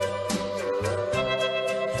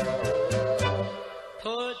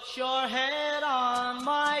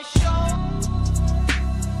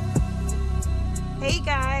Hey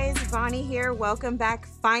guys, Vonnie here. Welcome back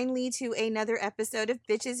finally to another episode of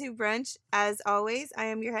Bitches Who Brunch. As always, I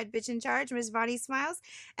am your head bitch in charge, Miss Vonnie Smiles,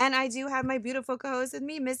 and I do have my beautiful co-host with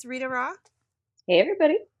me, Miss Rita Raw. Hey,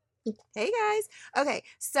 everybody. Hey guys. Okay,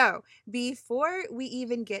 so before we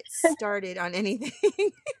even get started on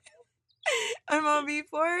anything,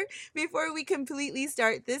 before we completely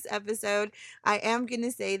start this episode, I am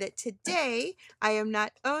gonna say that today I am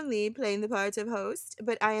not only playing the part of host,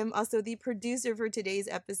 but I am also the producer for today's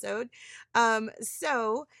episode.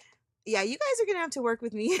 So yeah, you guys are gonna have to work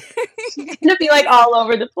with me. It's gonna be like all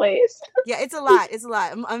over the place. Yeah, it's a lot. It's a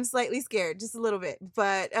lot. I'm slightly scared, just a little bit,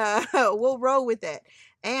 but we'll roll with it.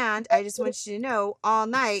 And I just want you to know, all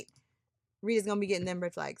night, Rita's gonna be getting them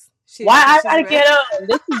red flags. Why I She's gotta ready. get on?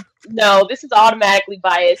 This is automatically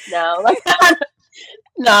biased now. Like,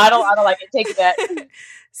 no, I don't like it. Take it back.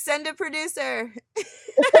 Send a producer.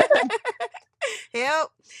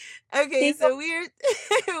 Help. Okay, so we're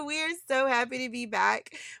we're so happy to be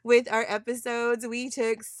back with our episodes. We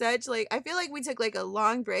took I feel like we took like a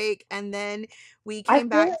long break and then we came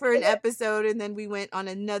back for an episode and then we went on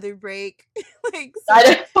another break.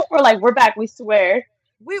 We're back, we swear.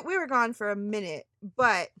 We were gone for a minute,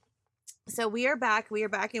 but so we are back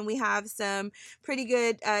and we have some pretty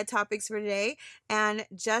good topics for today. And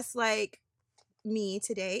just like me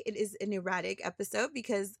today, it is an erratic episode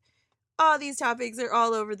because all these topics are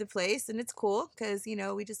all over the place, and it's cool because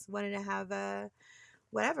we just wanted to have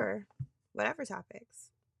whatever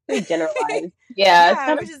topics. Pretty generalized.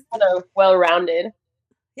 Yeah, it's kind of well rounded.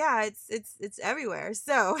 Yeah, it's everywhere.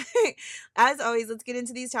 So as always, let's get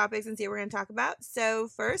into these topics and see what we're going to talk about. So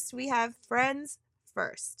first we have friends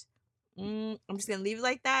first. I'm just gonna leave it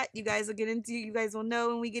like that. You guys will know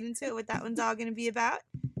when we get into it what that one's all gonna be about.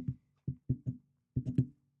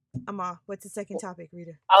 What's the second topic,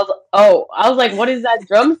 Rita? I was like, what is that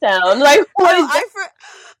drum sound? Like, I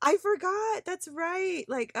forgot. That's right.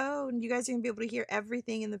 Like, you guys are gonna be able to hear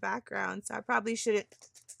everything in the background, so I probably shouldn't.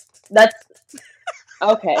 That's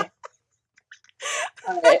okay.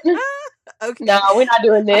 All right. Okay. No, we're not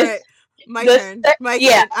doing this. Right. My turn. Turn.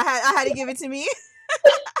 I had to give it to me.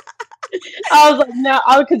 I was like, no,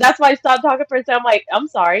 because that's why I stopped talking for a second. I'm like, I'm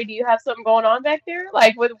sorry, do you have something going on back there?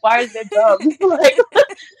 Like, why is there drums?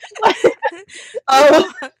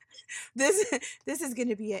 This is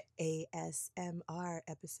gonna be an ASMR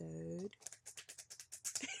episode.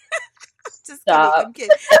 Just Stop. kidding.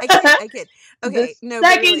 I'm kidding. I kid. Okay,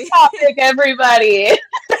 second topic, everybody.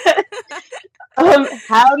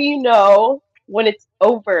 How do you know when it's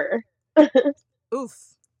over?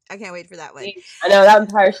 Oof. I can't wait for that one. I know, that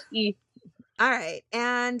one's harsh. All right.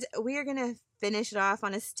 And we are going to finish it off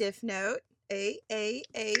on a stiff note. Yes.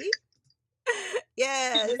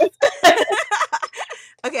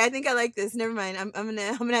 Okay, I think I like this. Never mind. I'm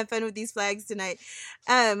gonna have fun with these flags tonight.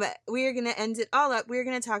 We are gonna end it all up. We're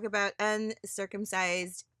gonna talk about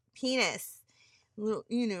uncircumcised penis. Like,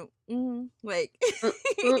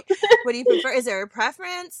 what do you prefer? Is there a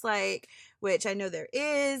preference? Like, which I know there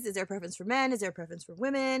is. Is there a preference for men? Is there a preference for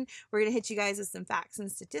women? We're gonna hit you guys with some facts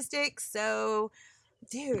and statistics. So,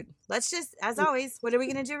 dude, let's just, as always, what are we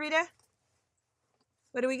gonna do, Rita?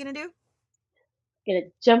 What are we gonna do?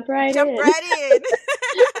 Gonna jump right in.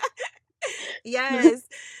 Yes.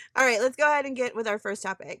 All right, let's go ahead and get with our first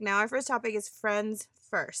topic. Now, our first topic is friends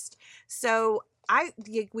first. So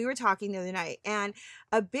we were talking the other night, and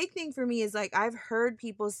a big thing for me is like I've heard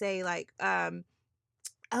people say like,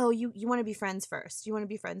 oh, you want to be friends first. You want to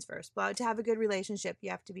be friends first. But to have a good relationship,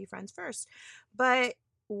 you have to be friends first. But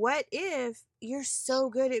what if you're so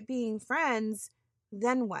good at being friends?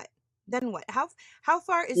 Then what? How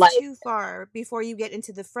far is too far before you get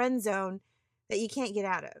into the friend zone that you can't get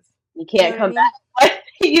out of? You can't come back.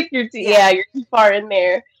 You're too far in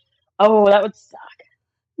there. Oh, that would suck.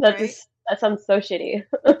 That sounds so shitty.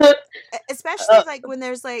 Especially like when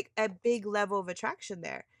there's like a big level of attraction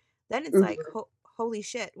there. Then it's like, holy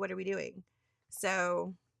shit, what are we doing?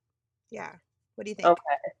 So, yeah. What do you think? Okay.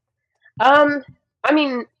 I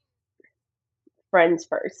mean, friends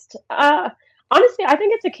first. Honestly, I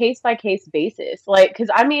think it's a case-by-case basis. Like, because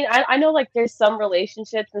I know like there's some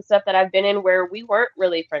relationships and stuff that I've been in where we weren't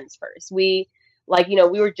really friends first. We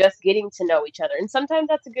were just getting to know each other. And sometimes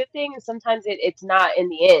that's a good thing, and sometimes it's not in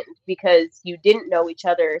the end because you didn't know each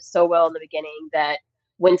other so well in the beginning that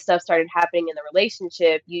when stuff started happening in the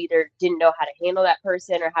relationship, you either didn't know how to handle that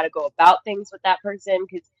person or how to go about things with that person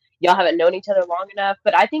because y'all haven't known each other long enough.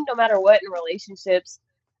 But I think no matter what in relationships,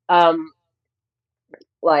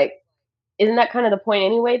 like, isn't that kind of the point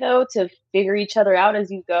anyway, though, to figure each other out as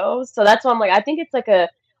you go? So that's why I'm like, I think it's like a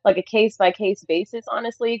case by case basis,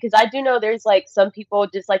 honestly, because I do know there's like some people,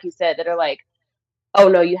 just like you said, that are like, oh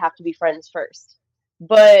no, you have to be friends first.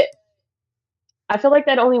 But I feel like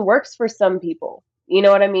that only works for some people. You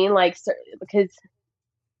know what I mean? Like, because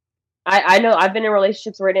I know I've been in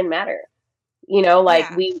relationships where it didn't matter. You know, like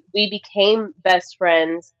Yeah. we became best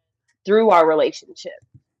friends through our relationship.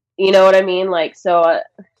 You know what I mean? Like, so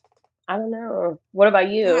I don't know. What about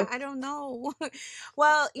Yeah, you? I don't know.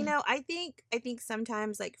 Well, I think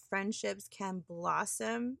sometimes like friendships can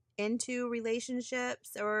blossom into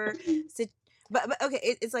relationships or sit but okay,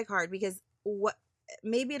 it's like hard because what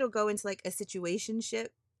maybe it'll go into like a situationship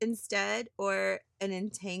instead or an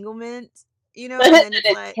entanglement, and An then it's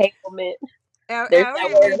like entanglement. are, There's are that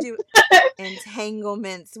we gonna word. do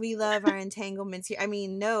entanglements? We love our entanglements here. I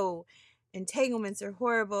mean, no, entanglements are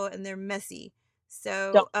horrible and they're messy.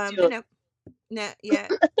 Don't So, do but it. no, no, yeah,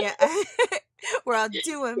 yeah. We're all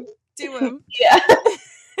do them, do them. Yeah.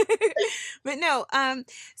 But no,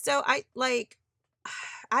 so I like,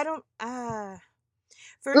 I don't,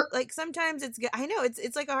 for like sometimes it's good. I know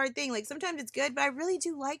it's like a hard thing. Like sometimes it's good, but I really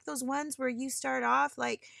do like those ones where you start off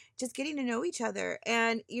like just getting to know each other,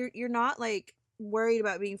 and you're not like worried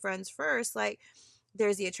about being friends first. Like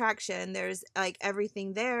there's the attraction, there's like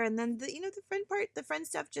everything there, and then the friend part, the friend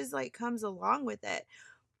stuff just like comes along with it.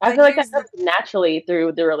 I But feel like that here's the comes naturally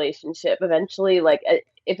through the relationship. Eventually, like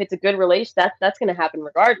if it's a good relation, that's going to happen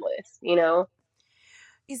regardless. You know.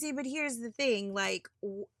 you see, but here's the thing, like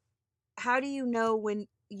how do you know when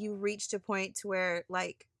you reached a point to where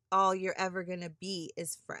like all you're ever gonna be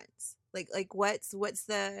is friends? Like what's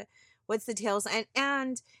the tails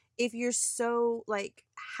and if you're so like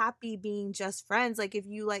happy being just friends, like if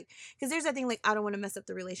you like, because there's that thing like I don't want to mess up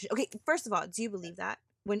the relationship. Okay, first of all, do you believe that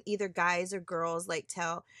when either guys or girls like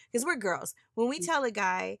tell, because we're girls, when we tell a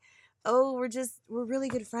guy, oh, we're really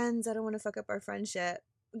good friends, I don't want to fuck up our friendship,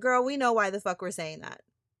 girl, we know why the fuck we're saying that.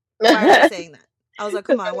 Why are we saying that? I was like,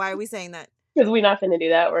 come on, why are we saying that? Because we're not going to do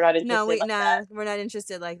that. We're not No, interested like that. we're not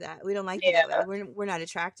interested like that. We don't like you that way. Yeah. We're not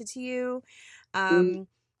attracted to you. Mm. Um,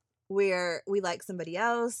 we like somebody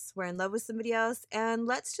else. We're in love with somebody else. And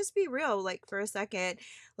let's just be real, like for a second.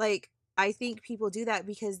 Like I think people do that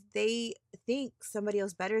because they think somebody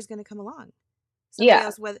else better is going to come along. Somebody Yeah.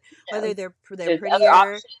 else, Yeah. whether they're There's other prettier,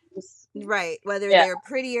 options. right? Whether Yeah. they're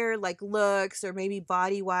prettier, like looks, or maybe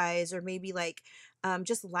body wise, or maybe like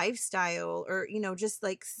just lifestyle, or just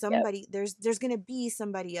like Yeah. somebody. There's gonna be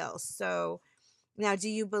somebody else. So now, do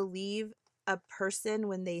you believe a person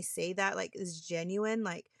when they say that like is genuine?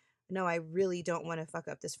 Like, no, I really don't want to fuck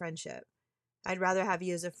up this friendship. I'd rather have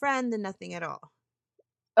you as a friend than nothing at all.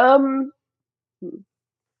 Um.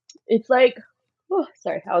 It's like, oh,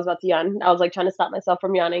 sorry, I was about to yawn. I was like trying to stop myself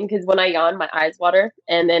from yawning because when I yawn, my eyes water,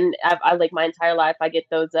 and then I like my entire life I get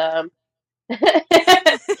those I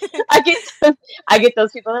get those, I get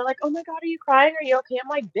those people that are like, oh my god, are you crying? Are you okay? I'm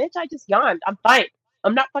like, bitch, I just yawned. I'm fine.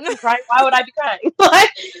 I'm not fucking crying. Why would I be crying?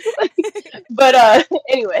 But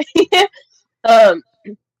anyway, um,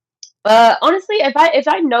 honestly, if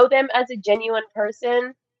I know them as a genuine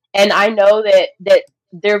person, and I know that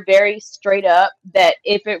they're very straight up, that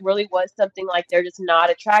if it really was something like they're just not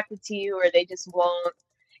attracted to you or they just won't,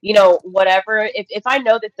 whatever. If I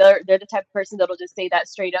know that they're the type of person that'll just say that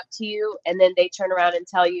straight up to you, and then they turn around and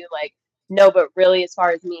tell you like, no, but really, as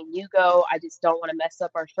far as me and you go, I just don't want to mess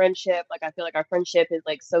up our friendship. Like I feel like our friendship is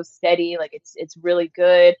like so steady, like it's really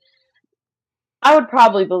good. I would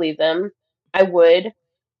probably believe them. I would,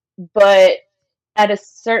 but at a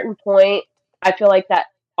certain point, I feel like that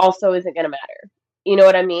also isn't going to matter. You know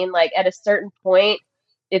what I mean? Like at a certain point,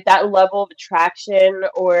 if that level of attraction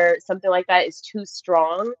or something like that is too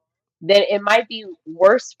strong, then it might be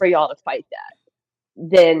worse for y'all to fight that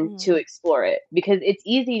than to Mhm. explore it because it's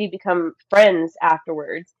easy to become friends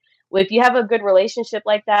afterwards. If you have a good relationship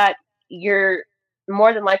like that, you're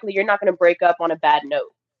more than likely you're not going to break up on a bad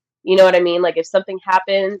note. You know what I mean? Like if something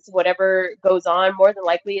happens, whatever goes on, more than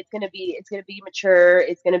likely it's going to be mature,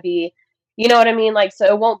 it's going to be, you know what I mean? Like so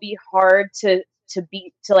it won't be hard to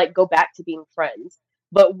like go back to being friends.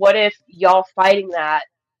 But what if y'all fighting that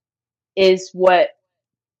is what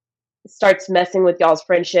starts messing with y'all's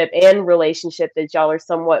friendship and relationship that y'all are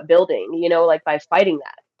somewhat building, like by fighting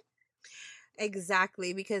that.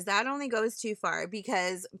 Exactly, because that only goes too far.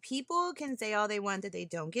 Because people can say all they want that they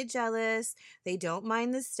don't get jealous, they don't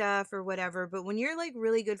mind the stuff or whatever. But when you're like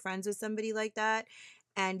really good friends with somebody like that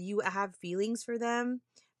and you have feelings for them,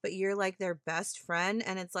 but you're like their best friend,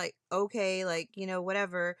 and it's like, okay, like,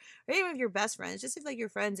 whatever, or even if you're best friends, just if like your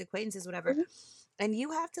friends, acquaintances, whatever, Mhm. and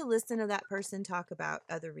you have to listen to that person talk about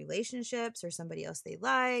other relationships or somebody else they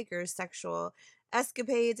like or sexual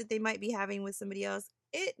escapades that they might be having with somebody else,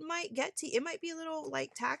 it might get to, it might be a little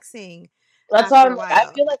like taxing. That's why after I'm a like, I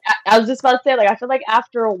while. feel like I was just about to say, like, I feel like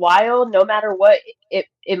after a while, no matter what,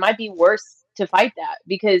 it might be worse to fight that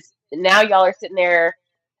because now y'all are sitting there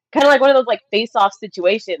kind of like one of those like face off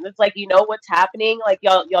situations. It's like you know what's happening, like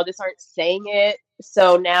y'all just aren't saying it.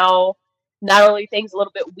 So now not only things a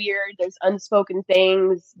little bit weird, there's unspoken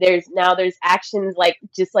things, there's actions like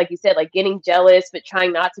just like you said, like getting jealous but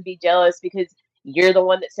trying not to be jealous because you're the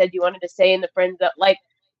one that said you wanted to say in the friends that like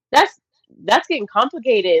that's that's getting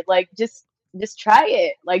complicated. Like just try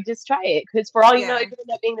it. Like just try it. Because for all you know, Yeah. it could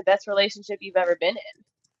end up being the best relationship you've ever been in.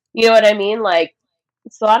 You know what I mean? Like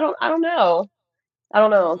so I don't know. I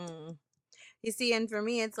don't know. Mm-mm. You see, and for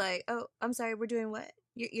me, it's like, oh, I'm sorry, we're doing what?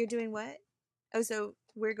 You're doing what? Oh, so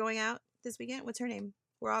we're going out this weekend? What's her name?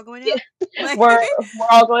 We're all going Yeah. out? Like, We're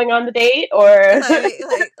all going on the date or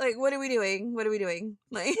like, what are we doing? What are we doing?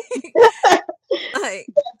 Like, like,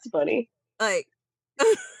 that's funny. like,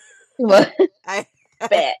 But I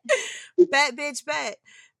bet. bet, bitch, bet,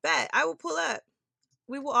 bet. I will pull up.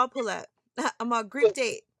 We will all pull up. I'm on group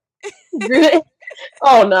date.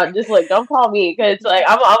 Oh no, just look, don't call me because like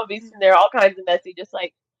I'm gonna be sitting there all kinds of messy, just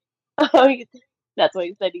like oh that's what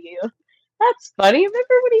he said to you. That's funny.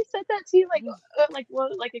 Remember when he said that to you like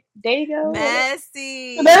what like a day ago?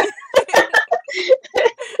 Messy.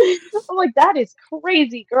 I'm like, that is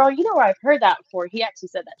crazy, girl. You know where I've heard that before. He actually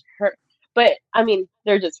said that to her. But I mean,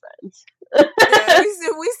 they're just friends. Yeah,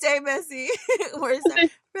 we stay messy. We're so,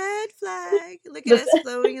 red flag. Look at us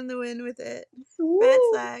flowing in the wind with it. Red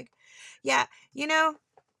Woo. flag. Yeah, you know,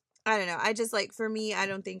 I don't know. I just like for me, I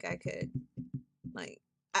don't think I could like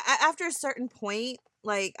after a certain point.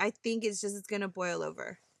 Like I think it's gonna boil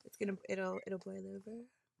over. It'll boil over.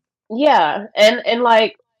 Yeah, and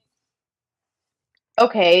like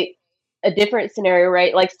okay, a different scenario,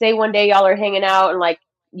 right? Like, say one day y'all are hanging out and like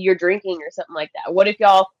you're drinking or something like that. What if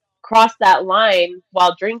y'all cross that line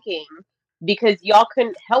while drinking because y'all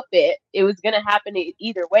couldn't help it? It was gonna happen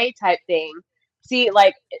either way, type thing. See,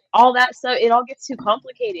 like all that stuff, it all gets too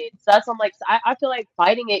complicated. So that's I'm like, so I feel like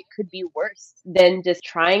fighting it could be worse than just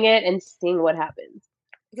trying it and seeing what happens.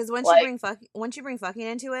 Because Like, once you bring fucking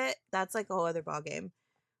into it, that's like a whole other ball game.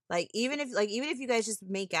 Even if you guys just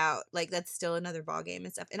make out, like that's still another ball game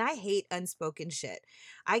and stuff. And I hate unspoken shit.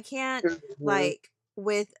 I can't mhm. like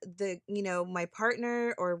with my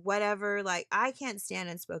partner or whatever, like I can't stand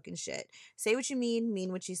unspoken shit. Say what you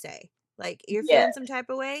mean what you say. Like you're Yeah, feeling some type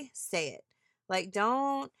of way, say it. Like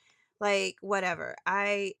don't like whatever.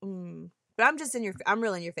 But I'm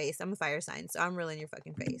real in your face. I'm a fire sign, so I'm real in your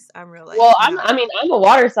fucking face. I'm real like, well, I no. mean, I'm a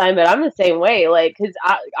water sign, but I'm the same way. Like, cause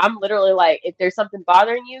I'm literally like, if there's something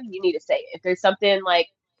bothering you, you need to say it. If there's something like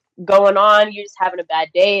going on, you're just having a bad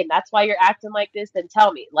day, and that's why you're acting like this, then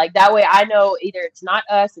tell me. Like that way, I know either it's not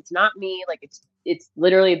us, it's not me. Like it's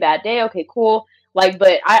literally a bad day. Okay, cool. Like,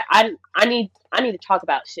 but I need to talk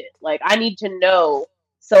about shit. Like I need to know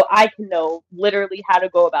so I can know literally how to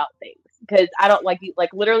go about things. Because I don't like you,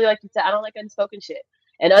 like literally, like you said, I don't like unspoken shit,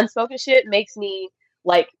 and unspoken shit makes me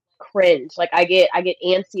like cringe. Like I get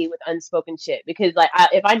antsy with unspoken shit because like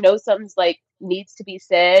if I know something's like needs to be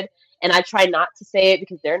said and I try not to say it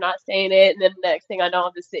because they're not saying it, and then the next thing I know,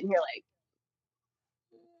 I'm just sitting here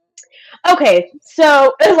like, okay,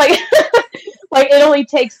 so it's like like it only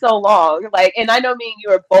takes so long. Like, and I know me and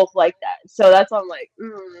you are both like that, so that's why I'm like,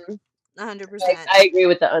 like 100%. I agree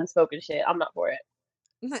with the unspoken shit. I'm not for it.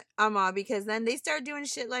 I'm all because then they start doing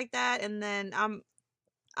shit like that, and then I'm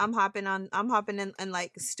hopping in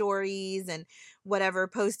like stories and whatever,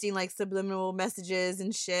 posting like subliminal messages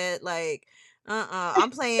and shit. Like,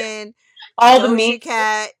 I'm playing All the Doja memes.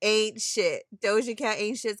 Cat ain't shit. Doja Cat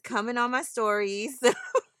ain't shit's coming on my stories.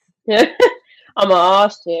 I'm a oh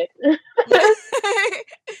shit. So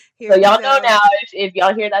Here we y'all know go. now if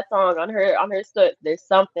y'all hear that song on her stood, there's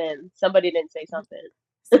something. Somebody didn't say something.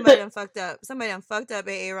 Somebody done fucked up. Somebody done fucked up,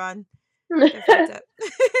 Aaron. They're fucked up.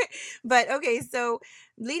 But okay, so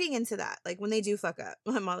leading into that, like when they do fuck up,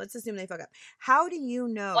 Mom, let's assume they fuck up. How do you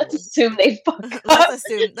Let's know? assume they fuck let's up.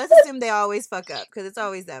 assume let's assume they always fuck up because it's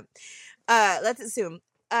always them. Let's assume.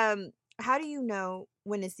 How do you know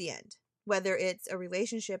when it's the end? Whether it's a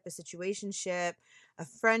relationship, a situationship, a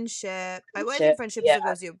friendship. I think Shit. friendship Yeah. still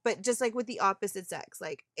goes you, but just like with the opposite sex,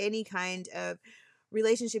 like any kind of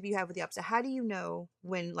relationship you have with the opposite, how do you know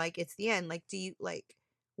when like it's the end? Like, do you like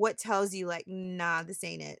what tells you like, nah, this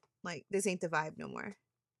ain't it? Like, this ain't the vibe no more.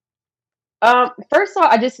 First of all,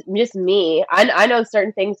 I just me. I know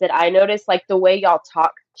certain things that I notice, like the way y'all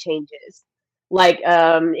talk changes. Like,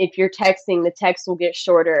 if you're texting, the text will get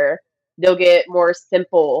shorter. They'll get more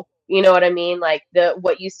simple. You know what I mean? Like the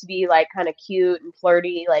what used to be like kind of cute and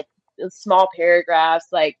flirty, like small paragraphs.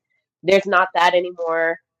 Like there's not that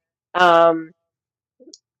anymore. um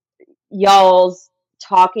y'all's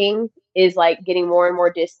talking is like getting more and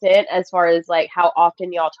more distant as far as like how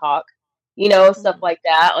often y'all talk, stuff Mm-hmm. like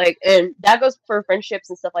that. Like, and that goes for friendships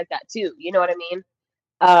and stuff like that too. You know what I mean?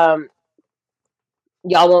 Um,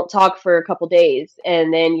 y'all won't talk for a couple days,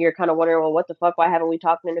 and then you're kind of wondering, well, what the fuck? Why haven't we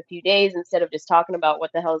talked in a few days instead of just talking about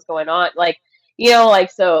what the hell is going on? Like,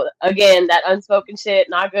 like so again, that unspoken shit,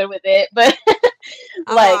 not good with it, but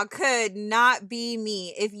like, Could not be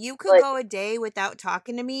me. If you could like go a day without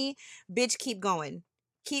talking to me, bitch, keep going.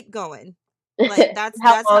 Keep going. Like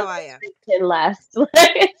how that's long how I that am. streak can last.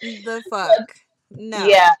 Like, The fuck.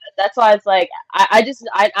 yeah, No. that's why it's like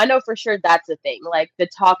I know for sure that's a thing. Like the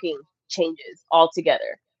talking changes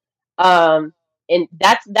altogether. Um, and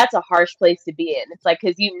that's a harsh place to be in. It's like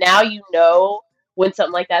because you know when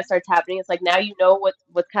something like that starts happening. It's like now you know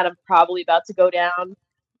what's kind of probably about to go down,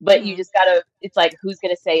 but you Mhm. just gotta. It's like who's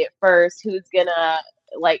gonna say it first? Who's gonna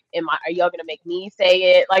like? Are y'all gonna make me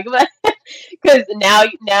say it? Like, because now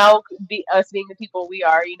us being the people we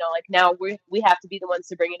are, like now we have to be the ones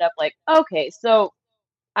to bring it up. Like, okay, so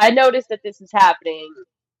I noticed that this is happening.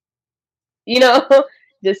 You know,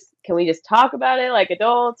 just can we just talk about it like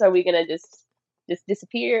adults? Are we gonna just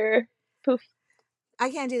disappear? Poof. I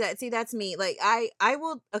can't do that. See, that's me. Like I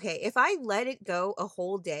will okay, if I let it go a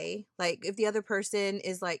whole day, like if the other person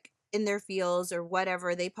is like in their feels or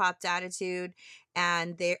whatever, they popped attitude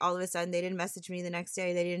and they all of a sudden they didn't message me the next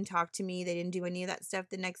day, they didn't talk to me, they didn't do any of that stuff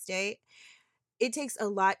the next day. It takes a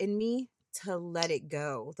lot in me to let it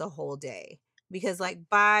go the whole day. Because like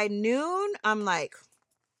by noon, I'm like,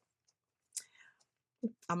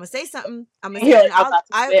 I'm gonna say something. I'm gonna say, You're like, and I'm about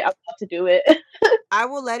to do it. I'm about to do it. I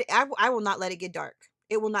will let it. I will not let it get dark.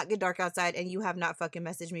 It will not get dark outside, and you have not fucking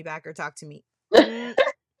messaged me back or talked to me. Mm,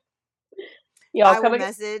 Y'all I will come again?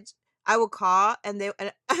 message. I will call, and they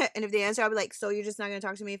and if they answer, I'll be like, "So you're just not gonna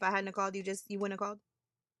talk to me? If I hadn't called, you wouldn't have called."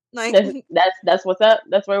 Like That's what's up.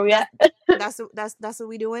 That's where we that's at. that's what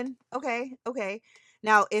we doing. Okay, okay.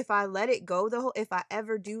 Now, if I let it go if I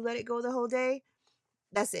ever do let it go the whole day,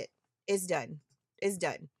 that's it. It's done. It's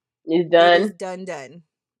done. It's It is done. done. Done.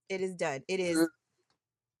 It is done. It is Mhm.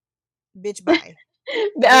 bitch. Bye.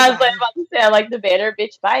 I was like Goodbye. about to say I like the banner,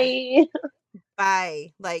 bitch. Bye.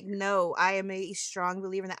 Bye. Like, no, I am a strong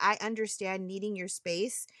believer in that. I understand needing your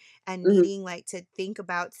space and Mhm. needing like to think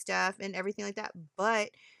about stuff and everything like that.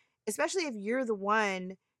 But especially if you're the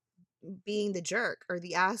one being the jerk or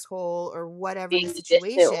the asshole or whatever the Being the distant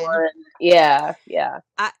situation, one. Yeah, yeah.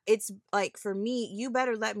 it's like for me, you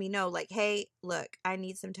better let me know, like, hey, look, I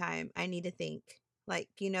need some time. I need to think. Like,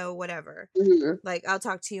 whatever. Mhm. Like, I'll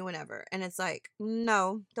talk to you whenever. And it's like,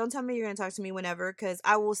 no, don't tell me you're going to talk to me whenever because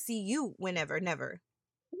I will see you whenever, never.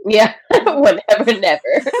 Yeah. Whenever, never.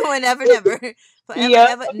 Whenever, never. Forever, Yep.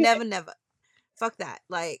 ever, never, never. Fuck that.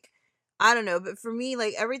 Like, I don't know. But for me,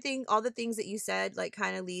 like, everything, all the things that you said, like,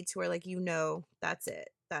 kind of lead to where, like, that's it.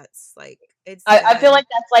 That's like, it's I feel done. like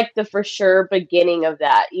that's like the for sure beginning of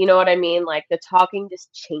that. You know what I mean? Like the talking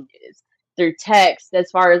just changes through text as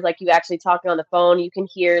far as like you actually talking on the phone. You can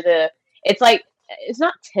hear it's like, it's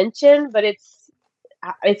not tension, but it's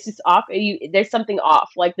just off. There's something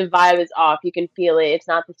off. Like the vibe is off. You can feel it. It's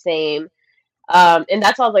not the same. And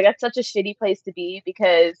that's why I was like, that's such a shitty place to be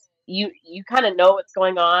because you kind of know what's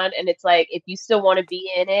going on, and it's like if you still want to be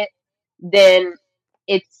in it, then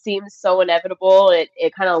it seems so inevitable.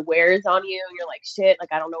 It kind of wears on you, and you're like, shit,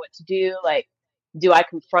 like I don't know what to do. Like, do I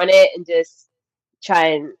confront it and just try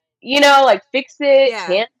and like fix it?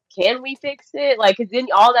 Yeah. Can we fix it? Like, 'cause then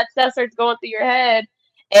all that stuff starts going through your head,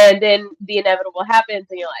 and then the inevitable happens,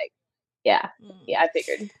 and you're like, yeah, Mm. yeah, I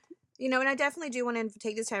figured. And I definitely do want to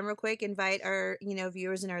take this time real quick, invite our,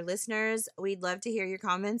 viewers and our listeners. We'd love to hear your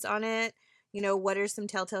comments on it. What are some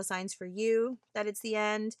telltale signs for you that it's the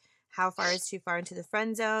end? How far is too far into the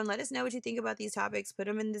friend zone? Let us know what you think about these topics. Put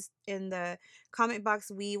them in the comment box.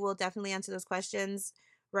 We will definitely answer those questions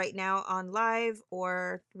right now on live,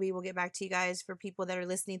 or we will get back to you guys for people that are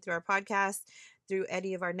listening through our podcast, through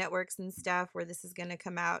any of our networks and stuff where this is going to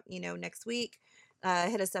come out, next week.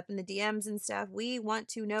 Hit us up in the DMs and stuff. We want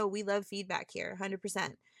to know. We love feedback here,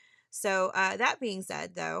 100%. So, that being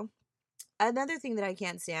said, though, another thing that I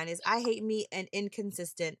can't stand is I hate me an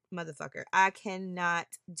inconsistent motherfucker. I cannot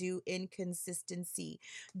do inconsistency.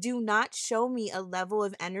 Do not show me a level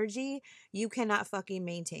of energy you cannot fucking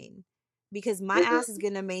maintain. Because my ass is Hmm.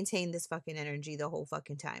 gonna maintain this fucking energy the whole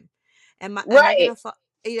fucking time. Am I Right. gonna fall?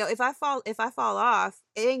 If I fall off,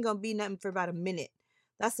 it ain't gonna be nothing for about a minute.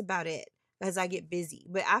 That's about it. As I get busy.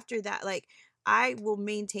 But after that, like I will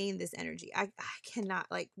maintain this energy. I cannot,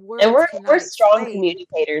 like, And words we're cannot strong explain.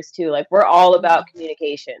 communicators too. Like we're all about Mhm.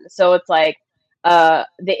 communication. So it's like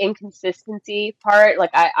the inconsistency part, like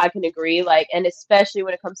I can agree, like, and especially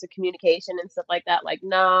when it comes to communication and stuff like that, like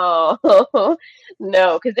no,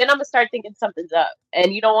 no, because then I'm gonna start thinking something's up,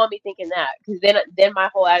 and you don't want me thinking that, because then my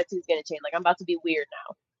whole attitude's gonna change. Like I'm about to be weird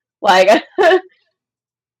now, like.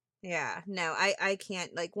 Yeah, no, I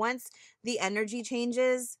can't. Like, once the energy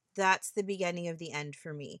changes, that's the beginning of the end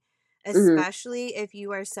for me. Mhm. Especially if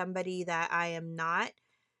you are somebody that I am not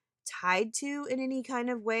tied to in any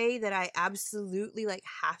kind of way, that I absolutely like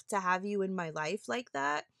have to have you in my life like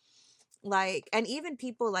that. Like, and even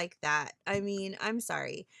people like that, I mean, I'm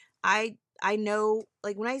sorry, I know,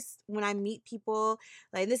 like, when I meet people,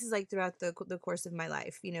 like, this is like throughout the course of my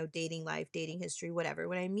life, dating life, dating history, whatever.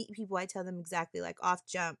 When I meet people, I tell them exactly, like, off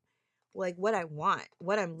jump, like, what I want,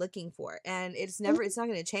 what I'm looking for, and it's not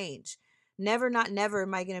going to change. Never, not never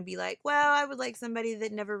am I going to be like, well, I would like somebody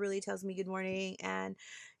that never really tells me good morning, and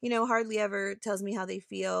hardly ever tells me how they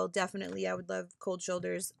feel. Definitely I would love cold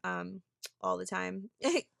shoulders all the time.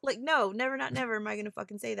 Like, no, never, not never am I going to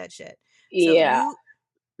fucking say that shit. So Yeah.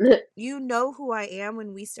 you know who I am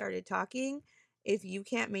when we started talking. If you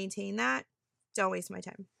can't maintain that, don't waste my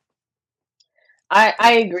time. I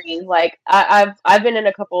Period. agree. Like I've been in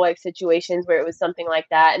a couple like situations where it was something like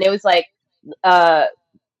that, and it was like uh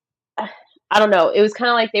I don't know. It was kind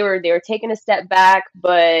of like they were taking a step back,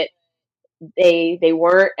 but they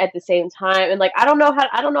weren't at the same time, and like I don't know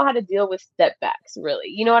how to deal with step backs really,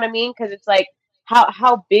 you know what I mean, because it's like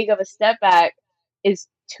how big of a step back is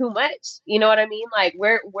too much, you know what I mean, like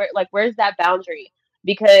where like where's that boundary,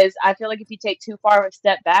 because I feel like if you take too far of a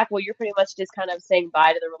step back, well, you're pretty much just kind of saying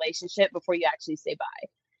bye to the relationship before you actually say bye,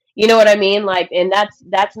 you know what I mean, like, and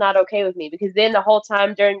that's not okay with me, because then the whole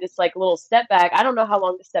time during this like little step back, I don't know how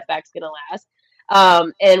long the step back's gonna last.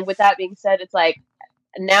 And with that being said, it's like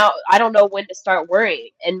now I don't know when to start worrying.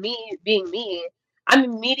 And me being me, I'm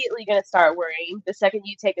immediately going to start worrying the second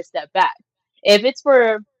you take a step back. If it's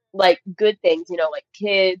for like good things, like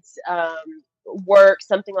kids, work,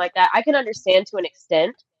 something like that, I can understand to an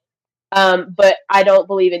extent. But I don't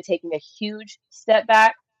believe in taking a huge step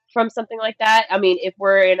back from something like that. I mean, if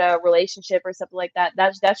we're in a relationship or something like that,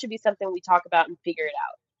 that should be something we talk about and figure it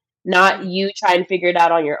out. Not Mhm. you try and figure it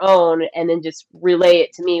out on your own and then just relay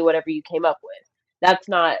it to me whatever you came up with. That's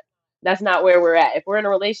not that's not where we're at. If we're in a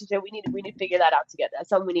relationship, we need to figure that out together. That's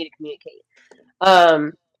something we need to communicate.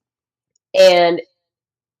 Um, and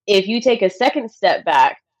if you take a second step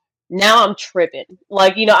back, now I'm tripping.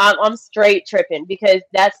 Like, I'm straight tripping, because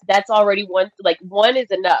that's already one, like one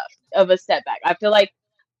is enough of a step back. I feel like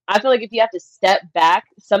if you have to step back,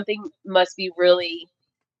 something must be really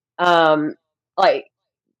like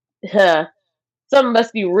something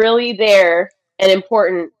must be really there and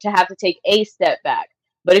important to have to take a step back.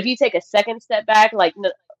 But if you take a second step back, like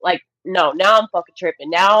no, now I'm fucking tripping.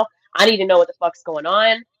 Now I need to know what the fuck's going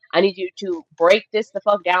on. I need you to break this the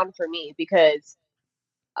fuck down for me, because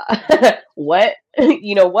what?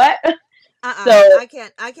 You know what? So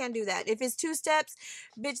I can't do that. If it's two steps,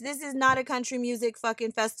 bitch, this is not a country music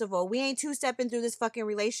fucking festival. We ain't two stepping through this fucking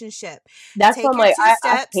relationship. that's why Take I'm your like, two I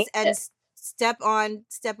steps and can't,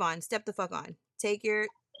 step the fuck on. Take your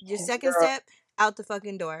second girl. step out the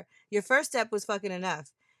fucking door. Your first step was fucking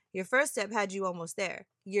enough. Your first step had you almost there.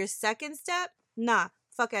 Your second step, nah,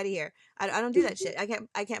 fuck out of here. I don't do that shit. I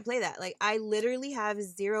can't play that. Like, I literally have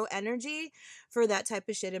zero energy for that type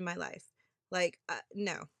of shit in my life. Like,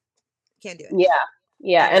 no, can't do it. Yeah,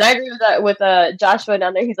 yeah, Can't do and I it. agree with that with Joshua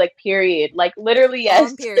down there. He's like, period, like literally,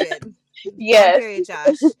 yes, On period. On yes. period,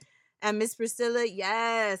 Josh. And Miss Priscilla,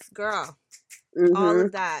 yes, girl. All Hmm.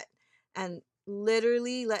 of that. And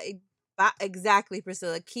literally, like, exactly,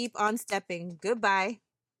 Priscilla. Keep on stepping. Goodbye.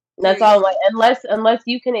 That's all. Period. Like, unless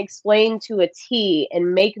you can explain to a T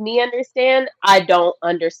and make me understand, I don't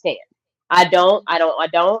understand. I don't. Mm-mm. I don't. I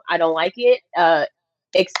don't. I don't like it.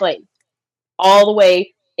 Explain all the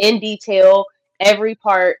way in detail, every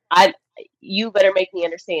part. You better make me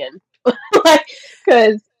understand, like,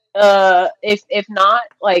 because if not,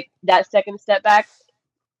 like that second step back,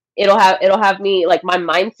 it'll have me like my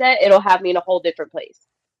mindset. It'll have me in a whole different place,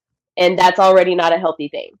 and that's already not a healthy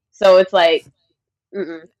thing. So it's like,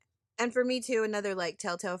 mm-mm. And for me, too, another, like,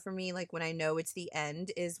 telltale for me, like, when I know it's the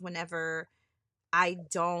end is whenever I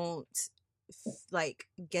don't like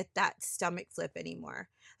get that stomach flip anymore.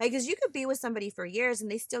 Like, cause you could be with somebody for years and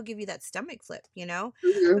they still give you that stomach flip, you know?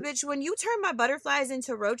 Mm-hmm. But bitch, when you turn my butterflies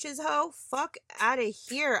into roaches, ho, fuck out of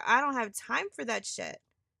here. I don't have time for that shit.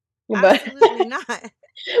 But Absolutely not.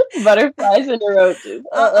 butterflies and the roaches.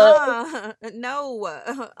 No.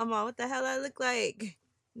 I'm on, what the hell I look like?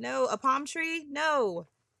 No, a palm tree? No.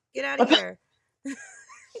 Get out of Uh-uh. here.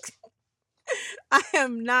 I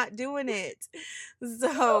am not doing it.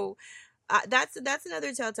 So that's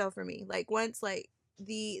another telltale for me. Like once like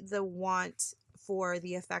the want for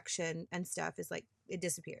the affection and stuff is like it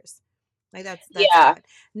disappears. Like that's Yeah, bad.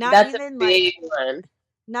 Not that's a even like big one.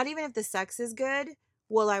 not even if the sex is good,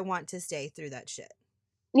 will I want to stay through that shit?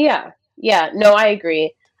 Yeah, yeah. No, I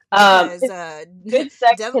agree. Because 'Cause good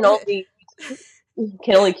sex devil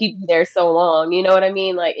can only keep you there so long. You know what I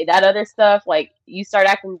mean? Like that other stuff, like you start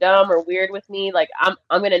acting dumb or weird with me, like I'm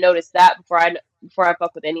gonna notice that before I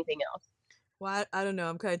fuck with anything else. well, I don't know.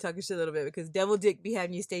 I'm kind of talking shit a little bit because devil dick be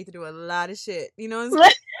having you stay through a lot of shit. You know what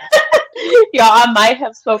I'm Y'all, I might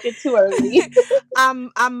have spoken too early.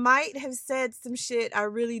 I might have said some shit I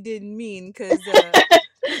really didn't mean because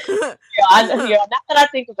Yeah, not that I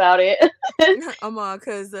think about it. I'm on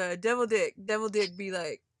because devil dick be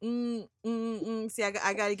like see I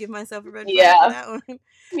got to give myself a red flag for Yeah, that one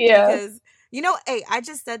yeah. because hey, I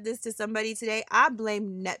just said this to somebody today. I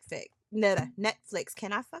blame Netflix.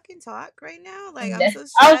 Can I fucking talk right now? Like I'm so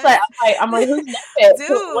I was like, stressed. who's Netflix? Dude,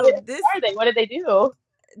 Who this are they? What did they do?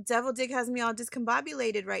 devil dick has me all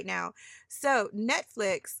discombobulated right now. So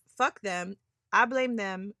Netflix, fuck them. I blame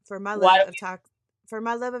them Why? for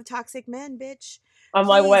my love of toxic men, bitch. I'm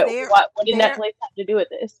like, Please, what did they're Netflix have to do with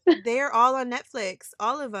this? they're all on Netflix,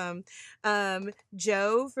 all of them.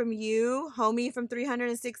 Joe from You, homie from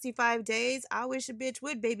 365 Days. I wish a bitch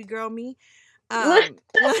would baby girl me. Um,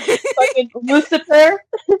 Fucking Lucifer.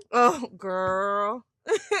 oh girl,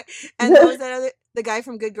 and what was that other the guy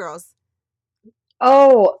from Good Girls?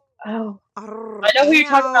 Oh, oh. Arr, I know who you're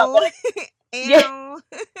talking about, ow, but yeah, ow.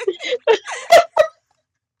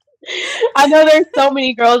 I know there's so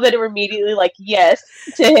many girls that were immediately like yes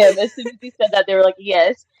to him as soon as he said that. They were like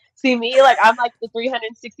yes. See me, like I'm like the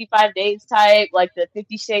 365 days type, like the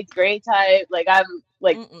 50 Shades Gray type. Like I'm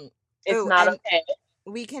like Mm-mm. it's Oh, not and okay.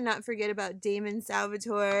 we cannot forget about Damon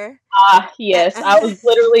Salvatore. Ah, yes, I was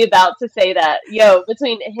literally about to say that. Yo,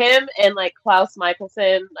 between him and like Klaus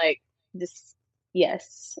Michelson, like just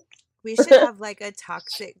yes. We should have like a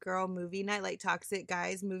toxic girl movie night, like toxic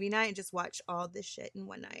guys movie night, and just watch all this shit in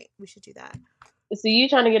one night. We should do that. So you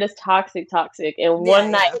trying to get us toxic in Yeah,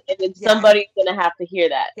 one night, yeah, and then yeah, somebody's gonna have to hear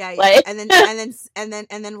that. yeah, yeah. Like,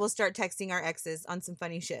 And then we'll start texting our exes on some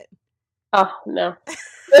funny shit. oh no,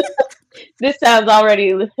 this sounds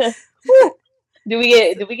already. Whew. Do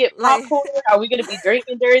we get Like, popcorn? Are we gonna be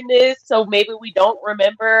drinking during this? So maybe we don't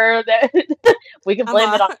remember that. We can I'm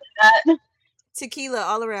blame it on that. tequila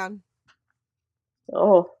all around.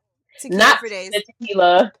 Oh, Tequila not for the days.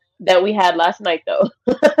 tequila that we had last night though.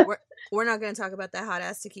 We're we're not gonna talk about that hot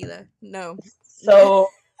ass tequila. No. So,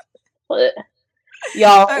 All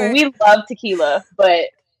y'all, right. we love tequila, but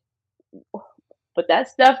that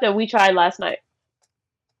stuff that we tried last night,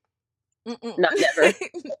 Mm-mm. not never,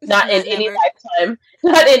 not in Not any never. lifetime,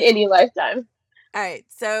 not in any lifetime. All right.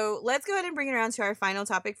 So let's go ahead and bring it around to our final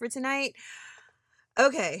topic for tonight.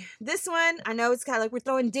 Okay, this one, I know it's kind of like we're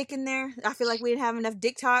throwing dick in there. I feel like we didn't have enough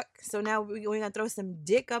dick talk, so now we're going to throw some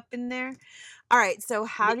dick up in there. All right, so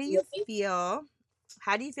Yippee, yippee.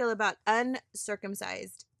 how do you feel about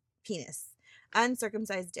uncircumcised penis?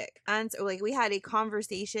 Uncircumcised dick. Like we had a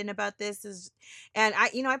conversation about and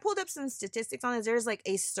I pulled up some statistics on this. There's like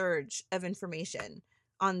a surge of information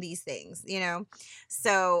on these things,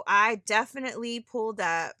 So I definitely pulled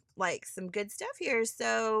up like some good stuff here.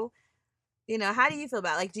 So how do you feel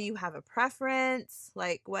about like do you have a preference?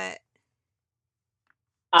 Like what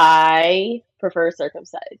I prefer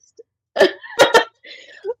circumcised.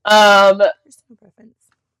 um, personal preference?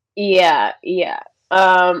 yeah, yeah.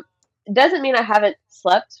 Um, doesn't mean I haven't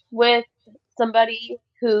slept with somebody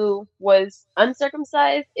who was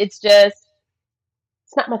uncircumcised. It's just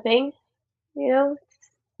it's not my thing, you know.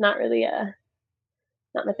 It's not really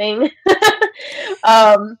not my thing.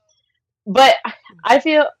 um, but I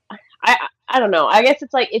feel I don't know. I guess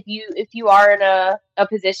it's like if you are in a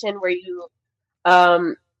position where you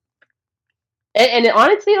um and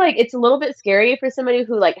honestly, like it's a little bit scary for somebody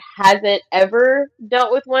who like hasn't ever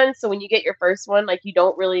dealt with one. So when you get your first one, like you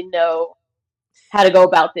don't really know how to go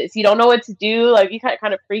about this. You don't know what to do. Like you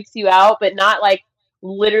kind of freaks you out, but not like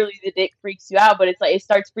literally the dick freaks you out, but it's like it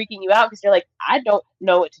starts freaking you out because you're like, I don't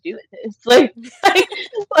know what to do with this. Like,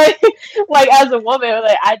 like, like as a woman,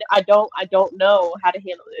 like I don't know how to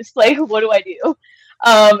handle this. Like, what do I do?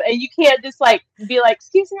 And you can't just like be like,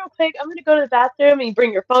 excuse me real quick, I'm gonna go to the bathroom, and you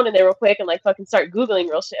bring your phone in there real quick and like fucking start googling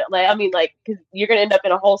real shit. Like, I mean, like, because you're gonna end up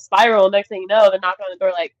in a whole spiral. Next thing you know, they're knocking on the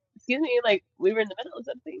door like, excuse me, like we were in the middle of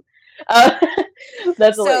something. Uh,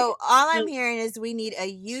 that's like, So all I'm hearing is we need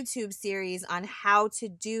a YouTube series on how to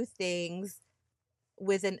do things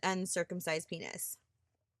with an uncircumcised penis.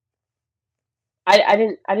 I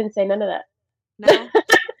didn't say none of No, that.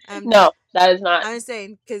 um, No, that is not. I'm just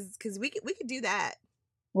saying because we could do that.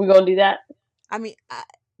 We're gonna do that. I mean,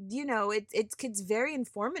 it's very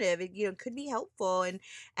informative. It could be helpful and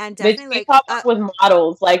Bitch, definitely we like come up with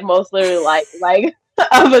models like most literally like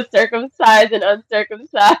of a circumcised and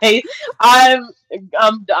uncircumcised. I'm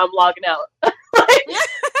I'm logging out. Like,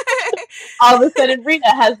 all of a sudden Rita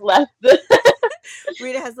has left the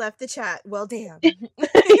Rita has left the chat. Well, damn.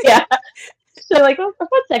 yeah. So like one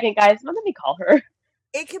second guys, let me call her.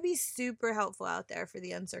 It could be super helpful out there for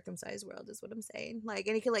the uncircumcised world, is what I'm saying. Like,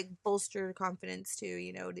 and it could like bolster confidence too.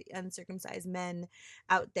 The uncircumcised men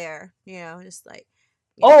out there. Just like,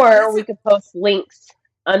 because Or it's we could post links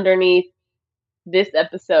underneath this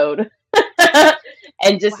episode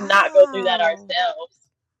and just not go through that wow. ourselves.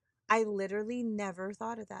 I literally never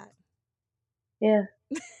thought of that. Yeah.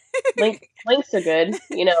 Links are good,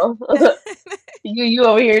 you know. You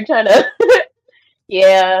over here trying to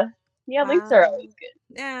yeah. Yeah, links are Wow. always good.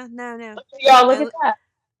 Yeah, no. Y'all look A, at that.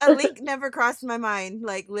 a link never crossed my mind.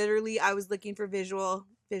 Like literally, I was looking for visual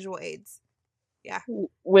aids. Yeah.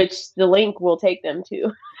 Which the link will take them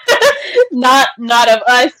to. Not of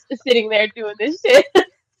us sitting there doing this shit.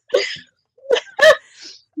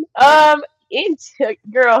 Like Into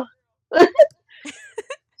girl.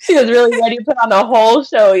 She was really ready to put on the whole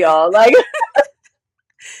show, y'all. Like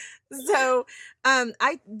so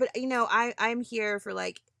I'm here for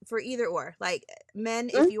like for either or. Like men,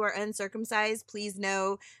 if mm, you are uncircumcised, please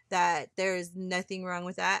know that there's nothing wrong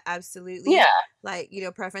with that. yeah. Absolutely. Like,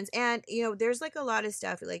 preference. And there's like a lot of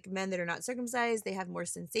stuff like men that are not circumcised, they have more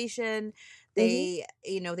sensation. Hmm. They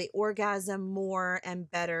orgasm more and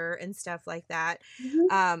better and stuff like that.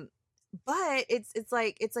 Hmm. Um but it's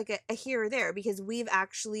like a here or there, because we've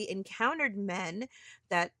actually encountered men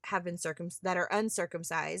that have been that are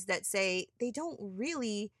uncircumcised, that say they don't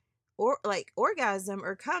really or like orgasm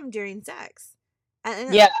or come during sex.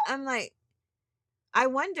 And Yeah. I'm like, I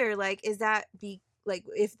wonder, like, is that be like,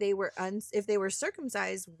 if they were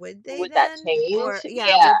circumcised, would they Would that then? Or change? yeah,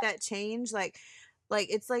 Yeah. would that change? Like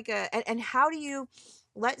it's like and how do you,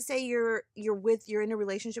 let's say you're in a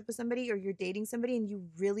relationship with somebody, or you're dating somebody and you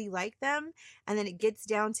really like them, and then it gets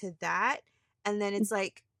down to that, and then it's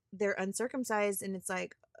like they're uncircumcised, and it's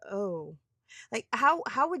like, oh, like how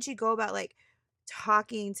would you go about like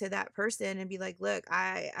talking to that person and be like, look,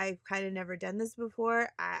 I've kind of never done this before,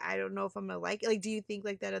 I don't know if I'm gonna like it. Like, do you think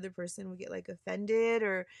like that other person would get like offended,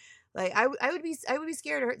 or like I would be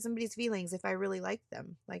scared to hurt somebody's feelings if I really liked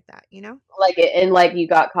them like that. Like it, and like you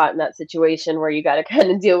got caught in that situation where you got to kind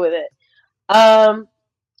of deal with it. Um,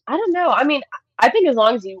 I don't know. I mean, I think as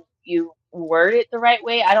long as you word it the right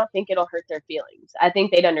way, I don't think it'll hurt their feelings. I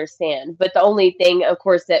think they'd understand. But the only thing, of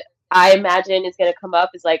course, that I imagine is going to come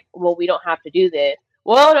up is like, well, we don't have to do this.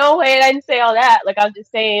 Well, no, wait, I didn't say all that. Like I'm just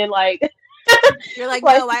saying, like, You're like,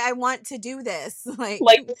 like, no, I want to do this. Like,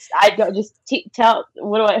 like I don't just tell.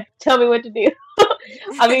 What do I tell me what to do?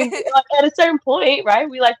 I mean, like, at a certain point, right?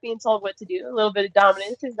 We like being told what to do. A little bit of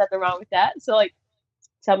dominance. There's nothing wrong with that. So, like,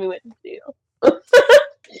 tell me what to do.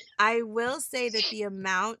 I will say that the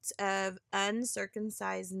amount of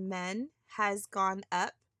uncircumcised men has gone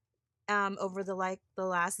up over the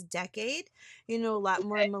last decade. A lot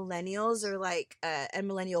more millennials are like and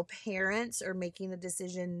millennial parents are making the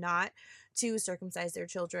decision not to circumcise their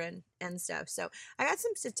children and stuff. So I got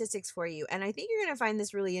some statistics for you, and I think you're going to find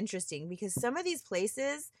this really interesting, because some of these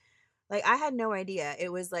places, like, I had no idea. It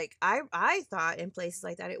was like I thought in places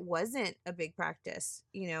like that it wasn't a big practice,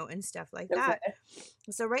 and stuff like that. Okay.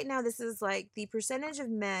 So right now this is like the percentage of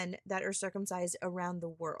men that are circumcised around the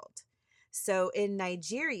world. So in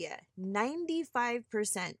Nigeria,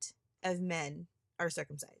 95% of men are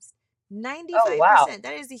circumcised. Oh wow. 95%.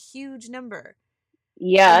 That is a huge number. In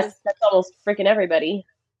Yeah, the that's almost freaking everybody.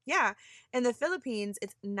 Yeah, in the Philippines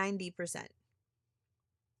it's 90%.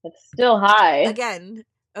 That's still high. Again,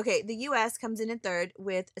 okay, the US comes in at third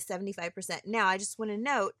with 75%. Now, I just want to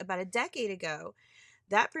note, about a decade ago,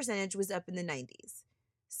 that percentage was up in the 90s.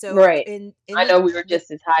 So Right. in I know we were the just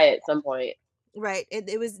as high at some point. right,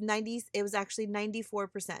 it was 90s, it was actually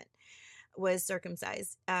 94% was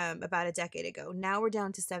circumcised about a decade ago. Now we're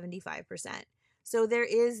down to 75%. So there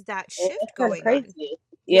is that That's shift kind of going on. crazy.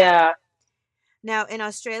 Yeah. Yeah. Now, in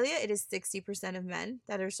Australia, it is 60% of men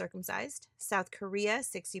that are circumcised. South Korea,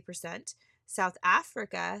 60%. South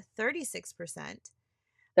Africa, 36%.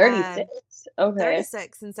 36. Um, Okay.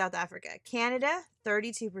 36 in South Africa. Canada,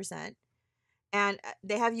 32%. And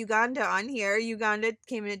they have Uganda on here. Uganda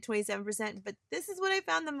came in at 27%. But this is what I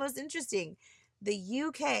found the most interesting. The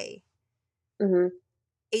UK, Hmm.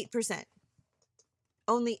 8%.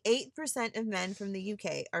 Only 8% of men from the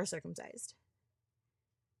UK are circumcised.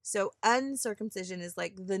 So uncircumcision is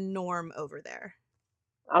like the norm over there.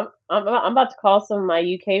 I'm about to call some of my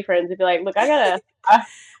UK friends and be like, look, I got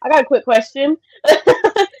a quick question.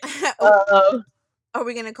 Oh, um, are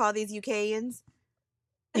we gonna call these UKians?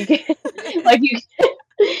 you can like you.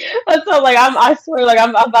 So like I swear like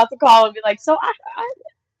I'm about to call and be like, so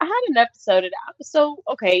I had an episode of that. So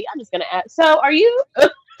okay, I'm just gonna ask. So are you?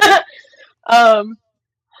 um,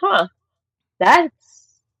 huh?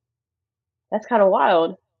 That's that's kind of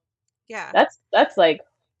wild. Yeah. That's like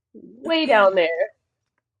way down there.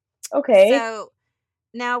 Okay. So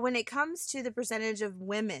now, when it comes to the percentage of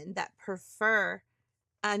women that prefer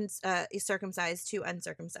circumcised to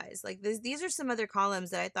uncircumcised, like these are some other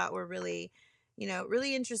columns that I thought were really,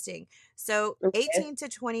 really interesting. So Okay. 18 to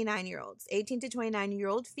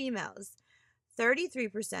 29-year-old females,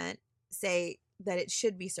 33% say that it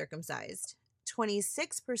should be circumcised.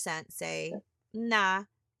 26% say, nah,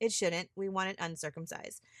 it shouldn't. We want it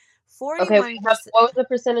uncircumcised. Okay. Wait, 41%. what was the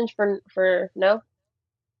percentage for no?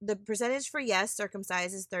 The percentage for yes,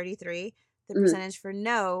 circumcised is 33. The Mm. percentage for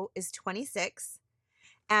no is 26.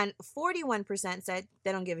 And 41% said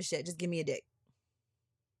they don't give a shit. Just give me a dick.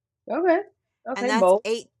 Okay. And Okay. Both.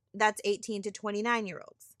 that's 18 to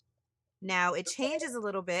 29-year-olds. Now it changes a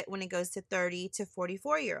little bit when it goes to 30 to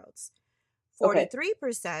 44-year-olds. Okay.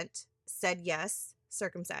 43% said yes,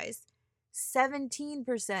 circumcised.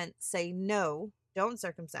 17% say no, don't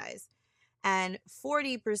circumcise. And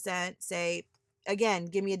 40% say, again,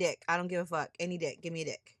 give me a dick. I don't give a fuck. Any dick, give me a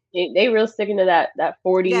dick. They real sticking to that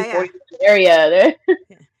 40 Yeah, yeah. 40 area there.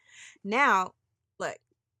 Yeah. Now, look,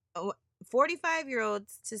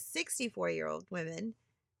 45-year-olds to 64-year-old women,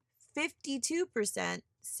 52%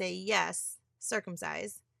 say yes,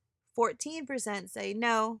 circumcised. 14% say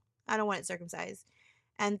no, I don't want it circumcised.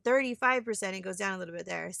 And 35%, it goes down a little bit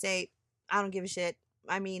there, say, I don't give a shit.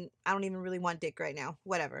 I mean, I don't even really want dick right now.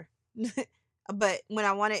 Whatever. But when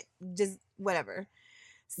I want it, just whatever. It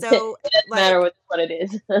So, doesn't matter like, what it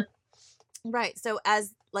is. right. So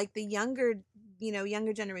as like the younger,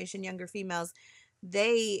 younger generation, younger females,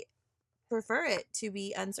 they prefer it to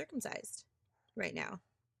be uncircumcised right now.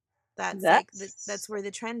 That's like That's that's where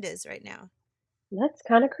the trend is right now. that's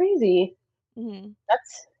kind of crazy. Hmm.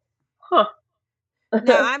 That's huh.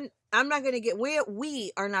 Now I'm not going to get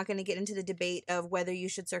we are not going to get into the debate of whether you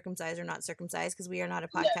should circumcise or not circumcise, because we are not a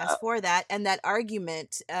No. podcast for that, and that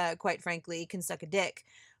argument, quite frankly, can suck a dick.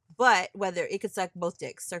 But whether it could suck both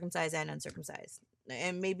dicks, circumcised and uncircumcised,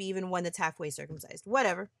 and maybe even one that's halfway circumcised,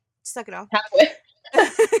 whatever, suck it all. Halfway. All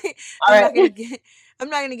I'm not gonna right. get I'm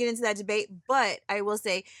not gonna get into that debate, but I will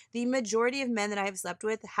say the majority of men that I have slept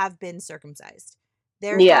with have been circumcised.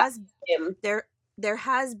 There Yeah. has Him. there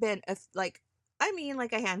has been like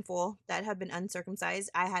a handful that have been uncircumcised.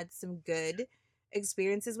 I had some good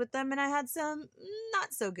experiences with them, and I had some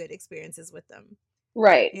not so good experiences with them.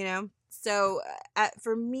 Right. So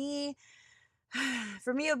for me,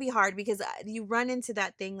 for me it would be hard because you run into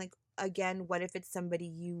that thing like, again, what if it's somebody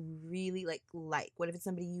you really like what if it's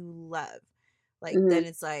somebody you love, like Hmm. then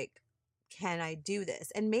it's like, can I do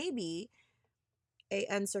this? And maybe a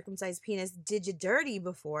uncircumcised penis did you dirty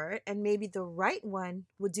before, and maybe the right one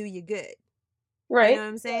would do you good. You know Right. what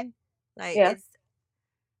I'm saying? Like, Yeah. it's,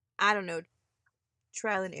 I don't know,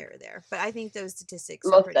 trial and error there, but I think those statistics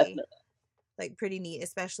are Most pretty, definitely. like, pretty neat,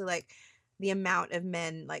 especially like the amount of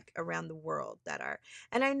men like around the world that are.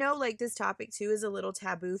 And I know like this topic too is a little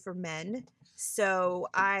taboo for men, so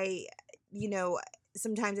you know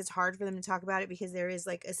sometimes it's hard for them to talk about it because there is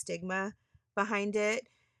like a stigma behind it.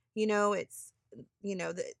 It's,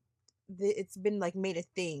 it's been like made a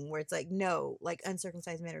thing where it's like, no, like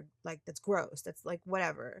uncircumcised men are like, that's gross, that's like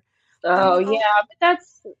whatever. And I'm Oh like, oh, yeah, but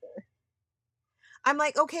that's I'm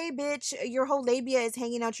like, okay, bitch, your whole labia is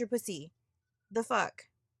hanging out your pussy. The fuck?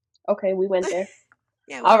 okay. We went there.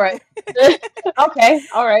 Yeah, we All went right. there. Okay.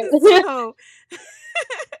 All right. So,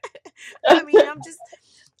 I mean,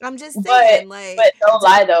 I'm just but saying, like, but don't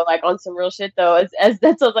lie though. Like on some real shit though. As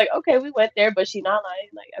that's I was like, okay, we went there, but she not lying.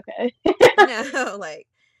 Like okay. no,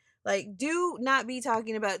 like, do not be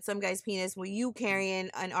talking about some guy's penis when you carrying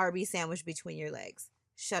an Arby's sandwich between your legs.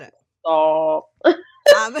 Shut up. Oh.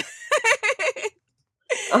 Um,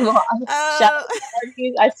 I'm, shout uh, out to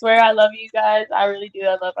Arby's. I swear I love you guys. I really do.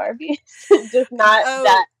 I love Arby's. Just not oh,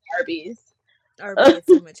 that Arby's. Arby's gets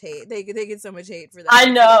so much hate. They get so much hate for that. I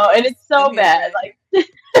It's know, and hilarious. it's so I'm here for bad. it. Like,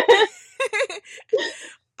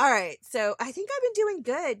 All right, so I think I've been doing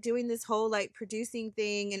good doing this whole like producing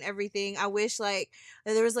thing and everything. I wish like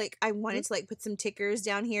there was like, I wanted to like put some tickers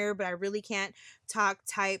down here, but I really can't talk,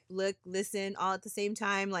 type, look, listen all at the same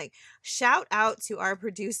time. Like, shout out to our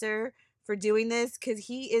producer for doing this, because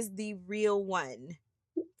he is the real one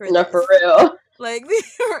for No, for this. real. Like,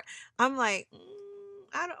 I'm like,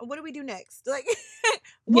 I don't. What do we do next? Like,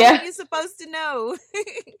 what are Yeah. you supposed to know?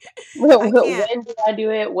 I can't. When do I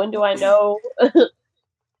do it? When do I know?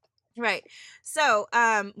 Right. So,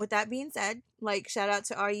 with that being said, like, shout out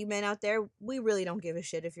to all you men out there. We really don't give a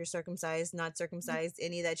shit if you're circumcised, not circumcised,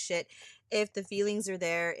 any of that shit. If the feelings are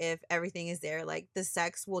there, if everything is there, like, the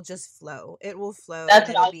sex will just flow. It will flow, That's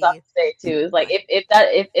and what I it'll was about be to say too. Is like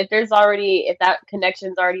fine. if there's already if that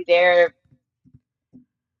connection's already there,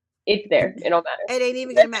 it's there. It don't matter. It ain't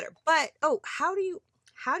even gonna matter. But oh, how do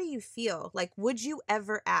you feel? Like, would you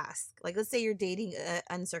ever ask? Like, let's say you're dating an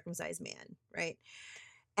uncircumcised man, right?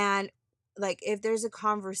 And like, if there's a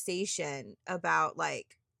conversation about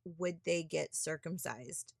like, would they get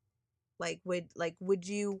circumcised? Would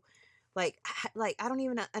you like, I don't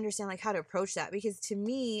even understand like how to approach that, because to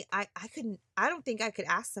me, I couldn't, I don't think I could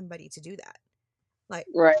ask somebody to do that. Like,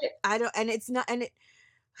 Right. I don't, and it's not, and it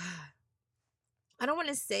I don't want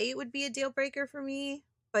to say it would be a deal breaker for me,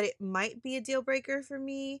 but it might be a deal breaker for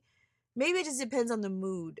me. Maybe it just depends on the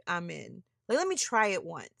mood I'm in. Like, let me try it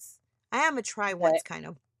once. I am a Okay. try it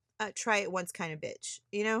once kind of bitch,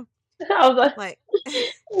 you know? I was Like,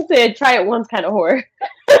 saying try it once kind of whore.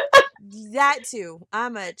 that too.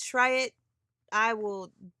 I'm a try it. I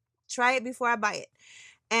will try it before I buy it.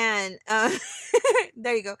 And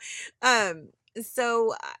there you go. Um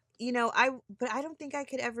so but I don't think I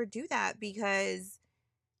could ever do that, because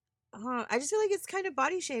I just feel like it's kind of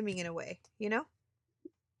body shaming in a way, you know?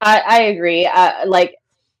 I agree. Like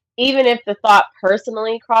even if the thought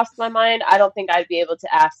personally crossed my mind, I don't think I'd be able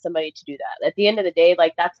to ask somebody to do that. At the end of the day,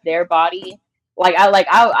 like that's their body.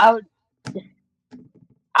 I would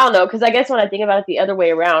I don't know, because I guess when I think about it the other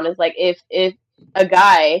way around, is like if a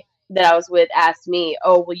guy that I was with asked me,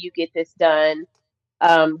 "Oh, will you get this done?"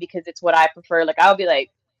 Because it's what I prefer. Like I would be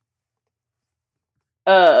like,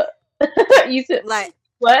 "Uh, you said Like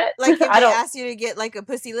what?" like if I they don't ask you to get like a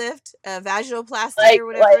pussy lift, a vaginoplasty like or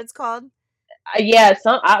whatever it's called. yeah,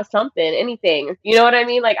 something, anything. You know what I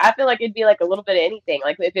mean? Like I feel like it'd be like a little bit of anything.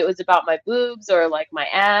 Like if it was about my boobs or like my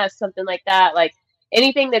ass, something like that. Like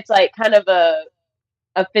anything that's like kind of a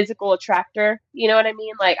physical attractor. You know what I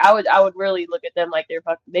mean? Like I would really look at them like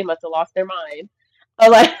they must have lost their mind.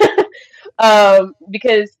 Like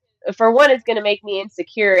because for one, it's gonna make me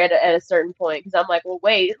insecure at a certain point because I'm like, well,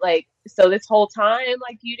 wait, like so this whole time,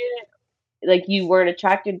 like you didn't like you weren't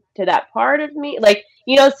attracted to that part of me, like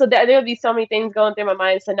so there'll be so many things going through my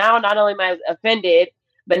mind. So now not only am I offended,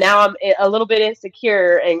 but now I'm a little bit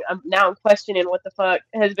insecure, and I'm questioning what the fuck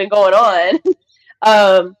has been going Yeah.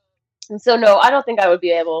 on. um so no, I don't think I would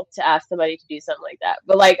be able to ask somebody to do something like that.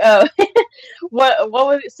 But like, what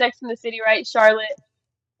was it? Sex in the City, right? Yeah.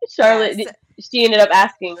 Charlotte, she ended up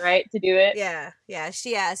asking, right, to do it. Yeah, yeah.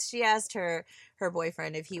 She asked her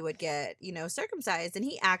boyfriend if he would get, circumcised, and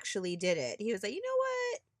he actually did it. He was like, you know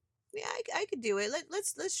what? Yeah, I could do it.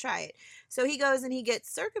 Let's try it. So he goes and he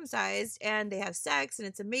gets circumcised, and they have sex, and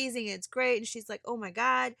it's amazing, and it's great. And she's like, oh my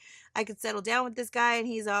god, I could settle down with this guy. And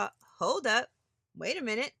he's all, hold up, wait a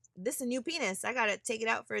minute, this is a new penis. I gotta take it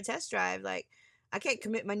out for a test drive. Like, I can't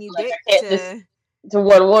commit my new Like dick I can't just to to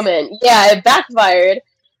one yeah. woman. Yeah, it backfired.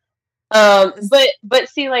 Yes. But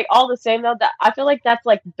see, like all the same though, that I feel like that's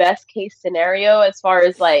like best case scenario as far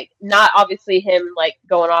as like not obviously him like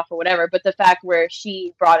going off or whatever, but the fact where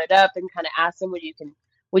she brought it up and kind of asked him,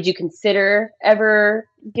 would you consider ever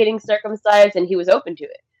getting circumcised, and he was open to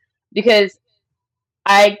it because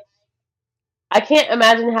I I can't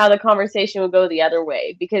imagine how the conversation would go the other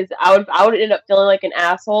way because I would end up feeling like an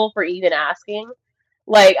asshole for even asking,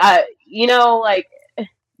 like like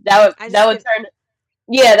I that just would could. turn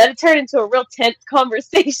yeah, that turned into a real tense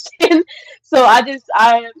conversation. So I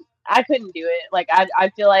couldn't do it. Like I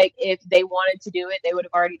feel like if they wanted to do it, they would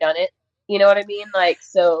have already done it. You know what I mean? Like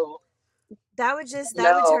so That would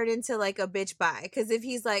no. turn into like a bitch buy, because if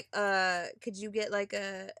he's like, could you get like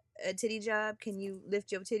a titty job, can you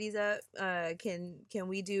lift your titties up, can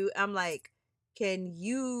we do, I'm like, can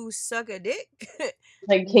you suck a dick?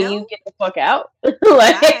 Like can you No. get the fuck out?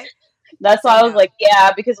 Like Bye. that's Say why I was no. like,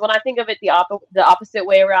 yeah, because when I think of it the opposite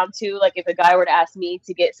way around too, like if a guy were to ask me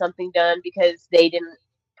to get something done because they didn't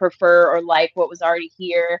prefer or like what was already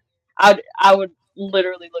here, I would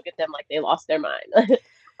literally look at them like they lost their mind.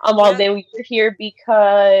 I'm all Yep. then you're here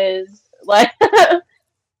because like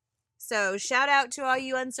So shout out to all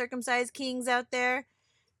you uncircumcised kings out there.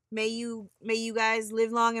 May you guys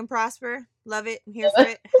live long and prosper. Love it. I'm here for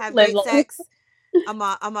it. Have live great long. sex. I'm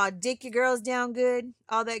a dick your girls down good.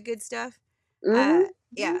 All that good stuff. Uh Hmm.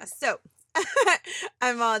 yeah. So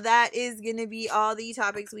I'm all that is going to be all the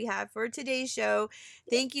topics we have for today's show.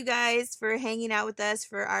 Thank you guys for hanging out with us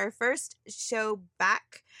for our first show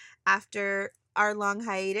back after our long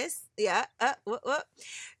hiatus. Yeah. Whoop, whoop.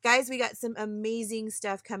 Guys, we got some amazing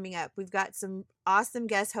stuff coming up. We've got some awesome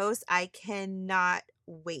guest hosts. I cannot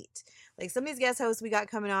wait. Like some of these guest hosts we got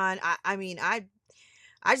coming on. I mean, I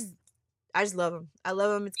just love them. I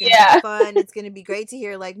love them. It's going to be Yeah. fun. It's going to be great to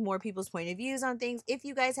hear like more people's point of views on things. If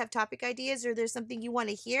you guys have topic ideas or there's something you want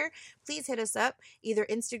to hear, please hit us up either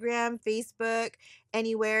Instagram, Facebook,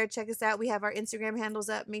 anywhere. Check us out. We have our Instagram handles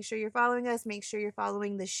up. Make sure you're following us. Make sure you're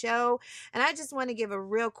following the show. And I just want to give a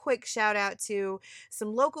real quick shout out to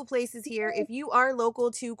some local places here. If you are local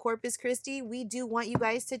to Corpus Christi, we do want you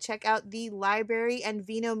guys to check out the Library and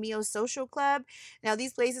Vino Mio Social Club. Now,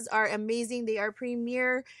 these places are amazing. They are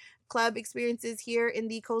premier club experiences here in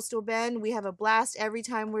the Coastal Bend. We have a blast every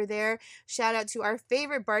time we're there. Shout out to our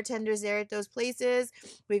favorite bartenders there at those places.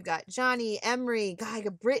 We've got Johnny, Emery, Guy,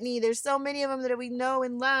 Brittany. There's so many of them that we know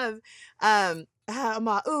and love. There's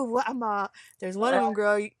one of them,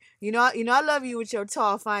 girl. You know, I love you with your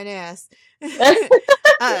tall, fine ass. Yeah,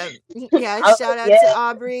 Oh, shout out yeah. to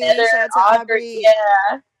Aubrey. Heather, Shout out to Audrey, Aubrey.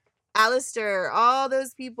 yeah. Alistair, all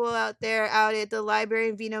those people out there out at the library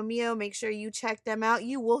in Vino Mio, make sure you check them out.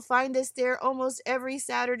 You will find us there almost every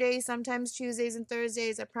Saturday, sometimes Tuesdays and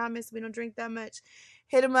Thursdays. I promise we don't drink that much.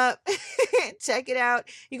 Hit them up. Check it out.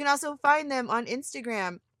 You can also find them on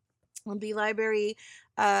Instagram on the library.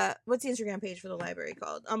 What's the Instagram page for the library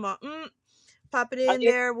called? Pop it in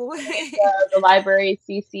there. The library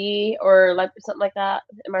CC or like something like that.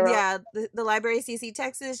 Am I wrong? Yeah, the library CC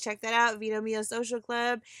Texas. Check that out. Vino Mio Social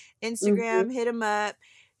Club, Instagram. Hit them up.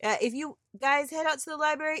 If you guys head out to the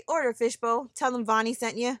library, order a fishbowl. Tell them Vonnie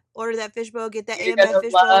sent you. Order that fishbowl. Get that You're AMF gonna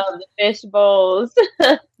fishbowl. love the fish bowls.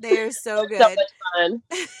 They're so good. So much fun.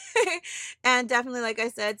 And definitely, like I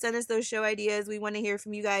said, send us those show ideas. We want to hear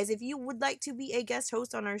from you guys. If you would like to be a guest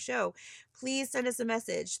host on our show, please send us a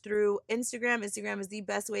message through Instagram. Instagram is the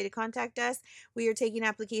best way to contact us. We are taking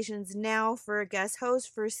applications now for a guest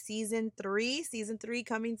host for season 3. Season 3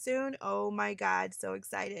 coming soon. Oh my God, so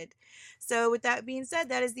excited. So with that being said,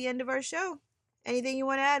 that is the end of our show. Anything you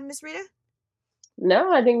want to add, Miss Rita?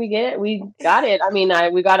 No, I think we get it. We got it. I mean,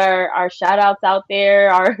 we got our shout outs out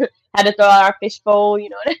there. Our had to throw out our fishbowl, you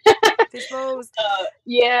know. Fish bowls.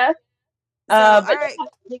 Yeah. So, But all right. I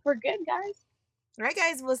think we're good, guys. All right,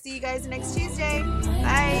 guys. We'll see you guys next Tuesday.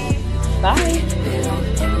 Bye.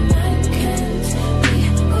 Bye.